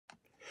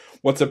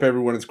What's up,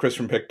 everyone? It's Chris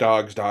from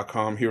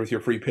Pickdawgz.com here with your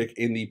free pick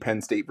in the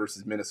Penn State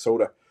versus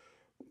Minnesota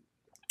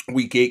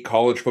Week 8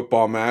 college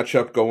football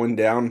matchup going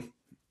down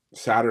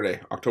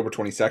Saturday, October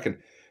 22nd,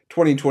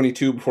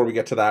 2022. Before we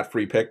get to that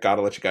free pick,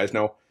 gotta let you guys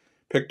know,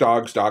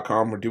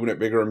 Pickdawgz.com, we're doing it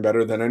bigger and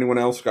better than anyone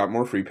else. Got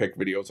more free pick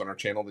videos on our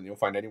channel than you'll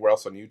find anywhere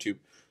else on YouTube.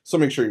 So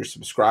make sure you're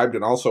subscribed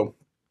and also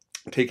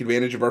take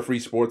advantage of our free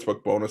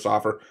Sportsbook bonus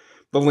offer.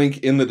 The link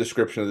in the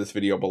description of this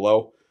video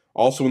below.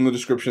 Also in the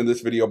description of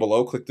this video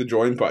below, click the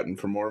join button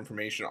for more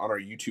information on our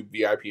YouTube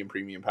VIP and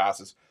premium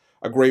passes.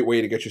 A great way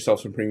to get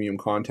yourself some premium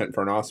content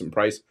for an awesome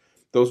price.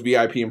 Those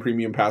VIP and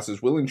premium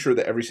passes will ensure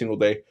that every single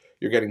day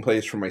you're getting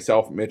plays from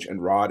myself, Mitch,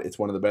 and Rod. It's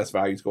one of the best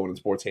values going in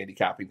sports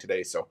handicapping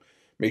today, so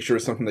make sure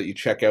it's something that you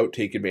check out,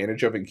 take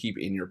advantage of, and keep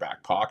in your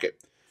back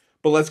pocket.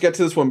 But let's get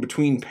to this one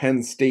between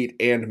Penn State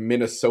and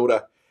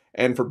Minnesota.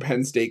 And for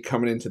Penn State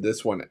coming into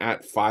this one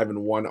at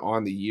 5-1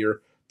 on the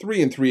year,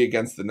 3-3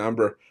 against the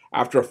number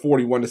after a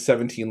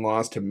 41-17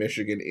 loss to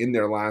Michigan in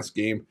their last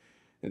game,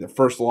 and the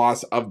first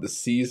loss of the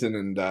season,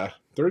 and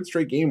third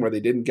straight game where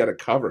they didn't get a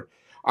cover.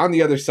 On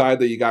the other side,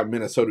 though, you got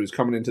Minnesota, who's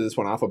coming into this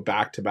one off of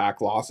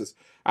back-to-back losses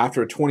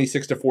after a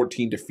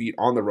 26-14 defeat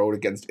on the road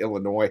against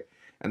Illinois,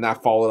 and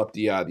that followed up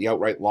the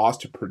outright loss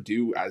to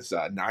Purdue as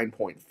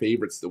 9-point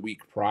favorites the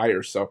week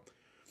prior. So,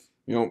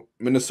 you know,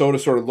 Minnesota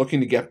sort of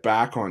looking to get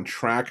back on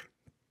track,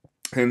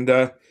 and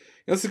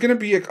this is going to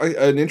be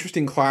an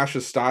interesting clash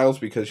of styles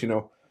because, you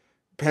know,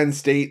 Penn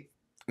State,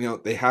 you know,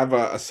 they have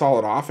a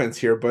solid offense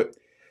here, but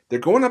they're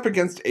going up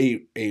against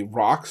a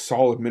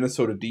rock-solid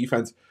Minnesota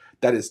defense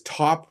that is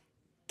top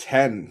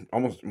 10,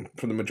 almost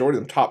for the majority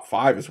of them, top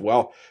 5 as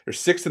well. They're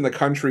 6th in the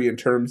country in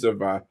terms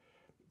of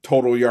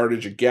total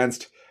yardage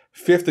against,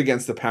 5th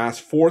against the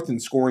pass, 4th in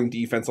scoring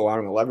defense,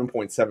 allowing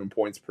 11.7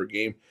 points per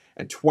game,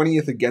 and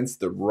 20th against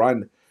the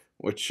run,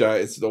 which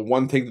is the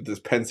one thing that this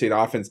Penn State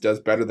offense does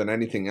better than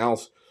anything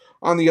else.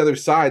 On the other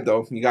side,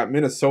 though, you got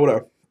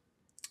Minnesota,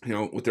 you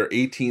know, with their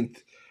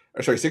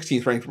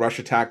 16th ranked rush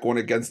attack going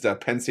against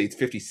Penn State's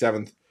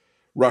 57th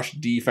rush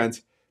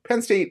defense.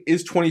 Penn State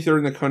is 23rd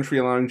in the country,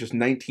 allowing just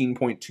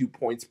 19.2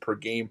 points per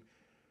game.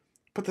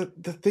 But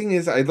the thing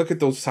is, I look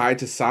at those side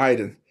to side,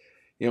 and,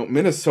 you know,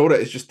 Minnesota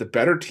is just the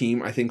better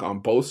team, I think, on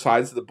both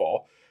sides of the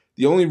ball.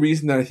 The only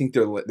reason that I think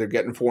they're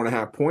getting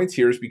 4.5 points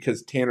here is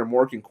because Tanner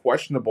Morgan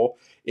questionable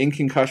in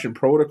concussion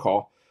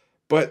protocol.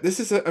 But this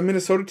is a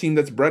Minnesota team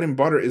that's bread and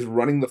butter is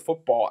running the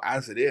football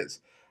as it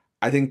is.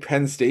 I think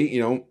Penn State, you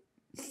know,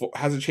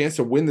 has a chance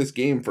to win this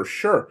game for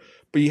sure.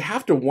 But you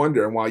have to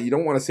wonder, and while you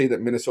don't want to say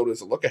that Minnesota is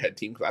a look-ahead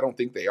team, because I don't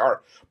think they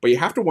are, but you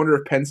have to wonder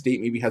if Penn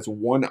State maybe has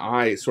one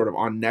eye sort of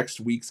on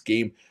next week's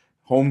game,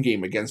 home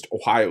game against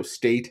Ohio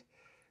State.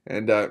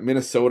 And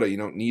Minnesota, you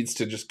know, needs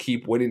to just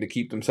keep winning to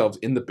keep themselves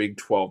in the Big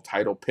 12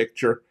 title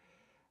picture.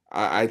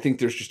 I think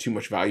there's just too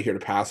much value here to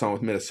pass on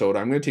with Minnesota.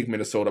 I'm going to take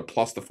Minnesota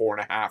plus the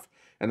 4.5,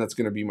 and that's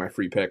going to be my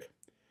free pick.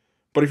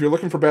 But if you're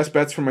looking for best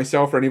bets from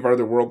myself or any of our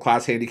other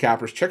world-class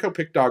handicappers, check out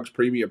Pick Dawgz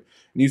Premium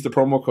and use the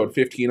promo code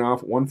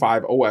 15OFF,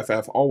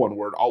 15OFF, all one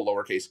word, all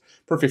lowercase,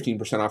 for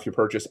 15% off your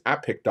purchase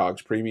at Pick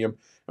Dawgz Premium.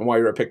 And while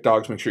you're at Pick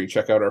Dawgz, make sure you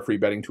check out our free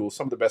betting tools,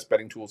 some of the best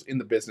betting tools in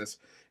the business,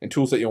 and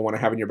tools that you'll want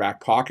to have in your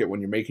back pocket when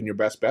you're making your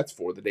best bets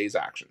for the day's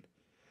action.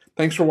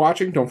 Thanks for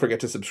watching. Don't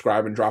forget to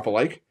subscribe and drop a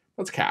like.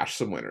 Let's cash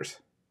some winners.